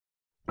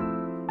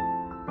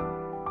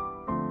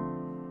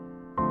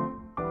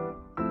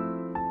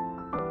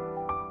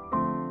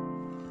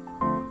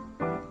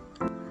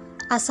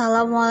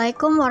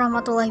Assalamualaikum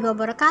warahmatullahi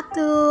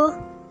wabarakatuh.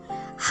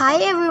 Hi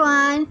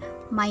everyone,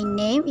 my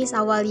name is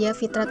Awalia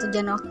Fitratul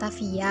Jannah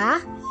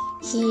Oktavia.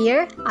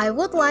 Here, I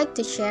would like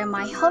to share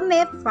my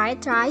homemade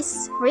fried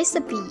rice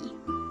recipe.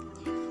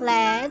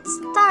 Let's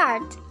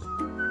start.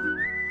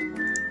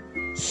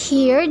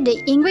 Here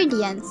the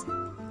ingredients: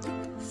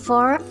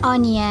 4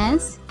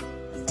 onions,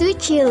 2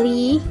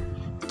 chili,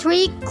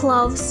 3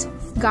 cloves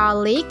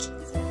garlic,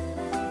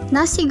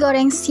 nasi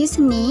goreng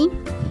seasoning,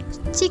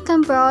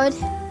 chicken broth,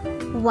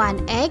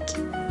 1 egg,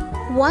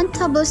 1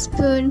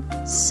 tablespoon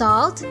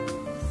salt,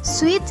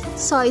 sweet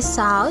soy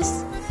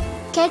sauce,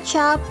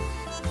 ketchup,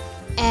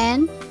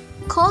 and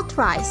cold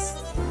rice.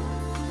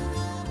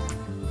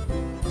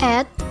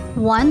 Add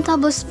 1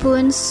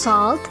 tablespoon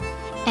salt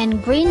and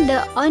grind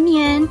the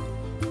onion,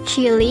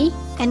 chili,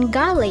 and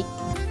garlic.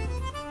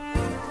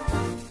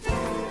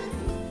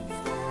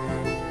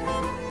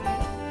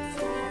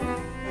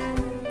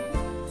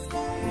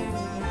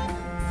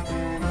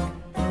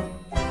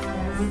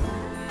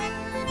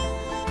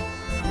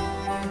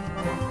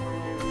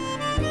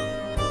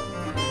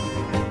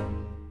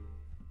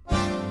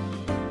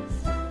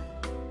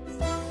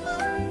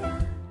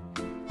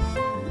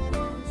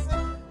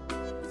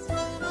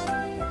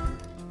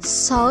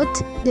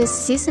 Salt the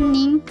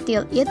seasoning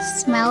till it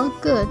smells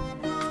good.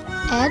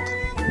 Add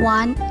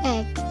 1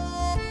 egg.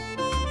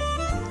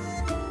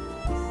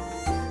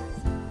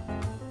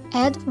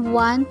 Add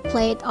 1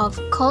 plate of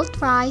cold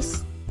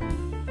rice.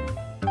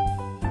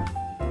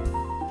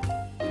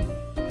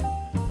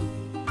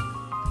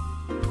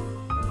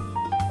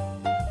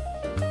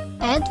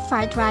 Add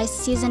fried rice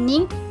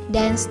seasoning,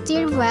 then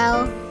stir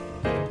well.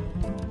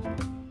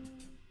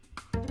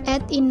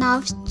 Add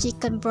enough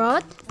chicken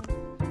broth.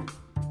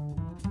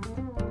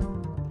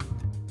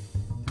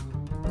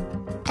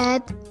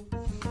 Add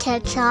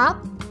ketchup,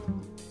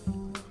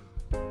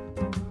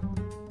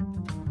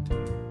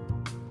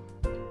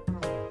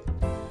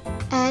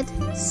 add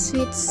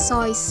sweet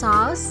soy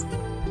sauce,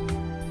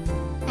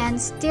 and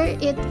stir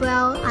it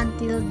well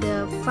until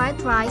the fried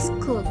rice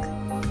cooks.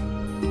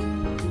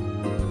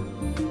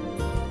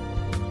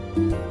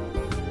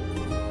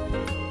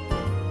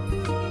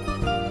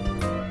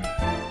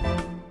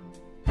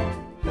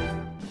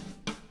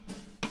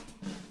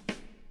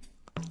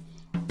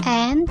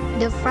 And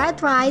the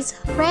fried rice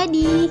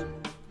ready.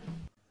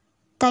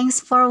 Thanks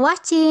for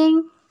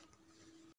watching.